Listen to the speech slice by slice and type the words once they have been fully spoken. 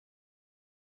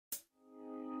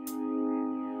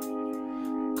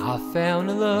I found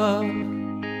a love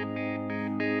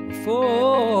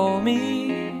for me.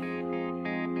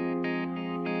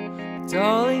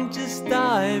 Darling, just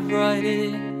dive right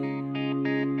in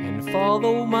and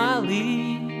follow my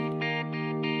lead.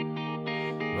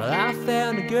 Well, I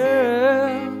found a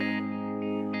girl,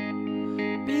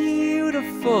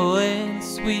 beautiful and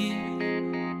sweet.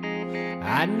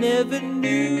 I never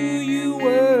knew you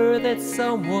were that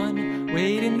someone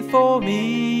waiting for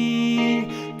me.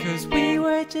 'Cause we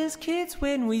were just kids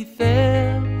when we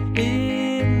fell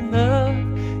in love,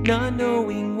 not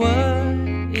knowing what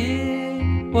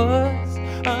it was.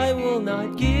 I will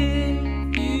not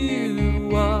give you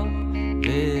up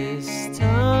this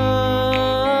time.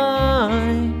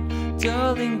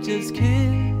 Darling, just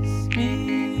kiss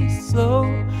me slow.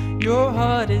 Your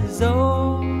heart is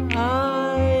all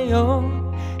I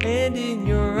own, and in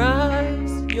your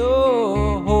eyes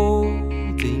you're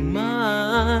holding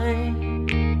mine.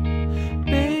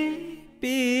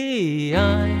 Baby,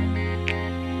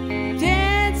 I'm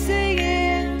dancing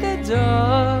in the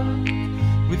dark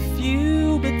with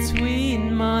you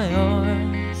between my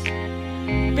arms,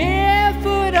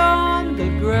 barefoot on the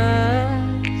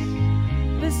grass,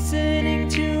 listening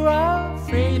to our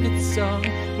favorite song.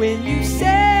 When you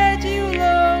said you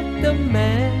looked a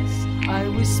mess, I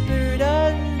whispered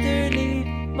underneath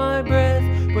my breath,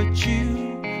 but you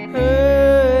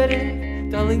heard it.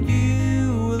 Darling,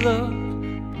 you look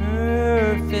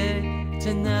perfect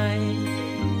tonight.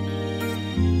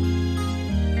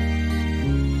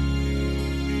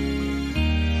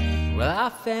 Well, I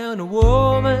found a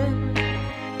woman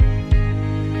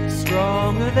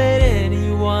stronger than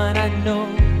anyone I know.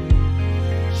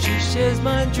 She shares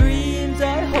my dreams.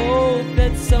 I hope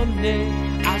that someday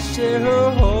I'll share her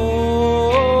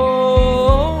home.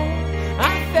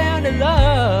 I found a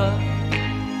love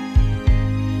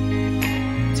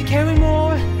to carry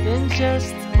more than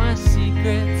just my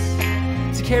secrets,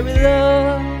 to carry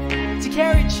love, to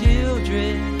carry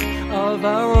children of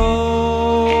our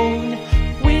own.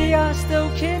 We are still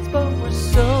kids, but we're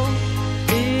so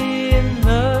in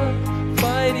love,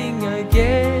 fighting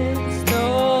against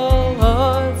all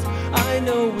odds. I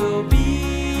know we'll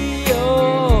be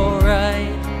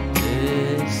alright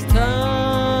this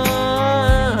time.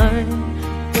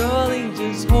 Darling,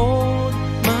 just hold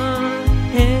my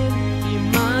hand, be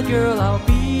my girl, I'll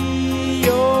be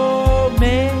your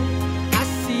man. I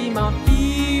see my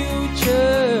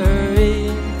future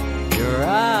in your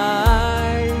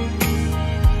eyes.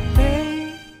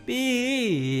 Baby,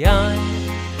 I'm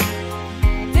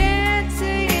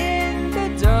dancing in the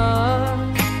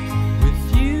dark with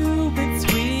you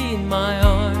between my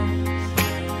arms,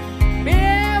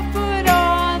 barefoot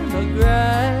on the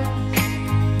grass,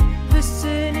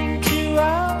 listening to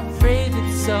our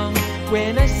favorite song.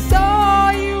 When I saw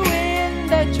you in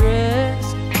that dress,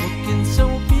 looking so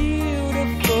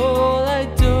beautiful, I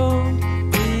don't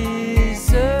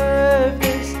deserve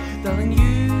this. Darling,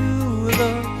 you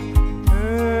look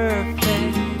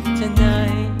perfect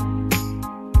tonight.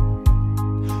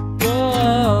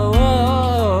 Whoa,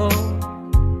 whoa.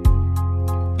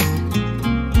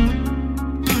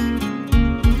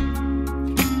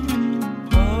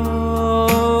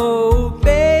 Oh,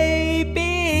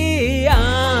 baby,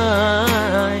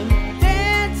 I'm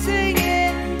dancing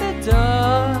in the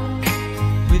dark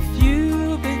with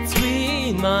you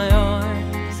between my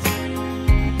arms,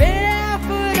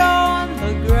 barefoot on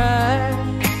the grass,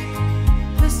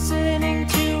 listening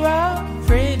to our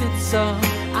favorite song.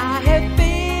 I have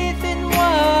faith in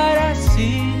what I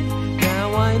see. Now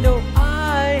I know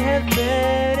I have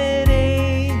met an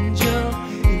angel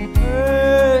in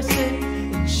person,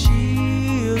 and she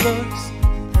looks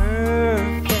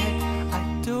perfect. I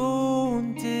don't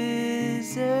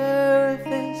deserve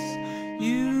this.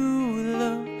 You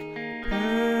look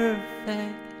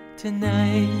perfect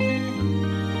tonight.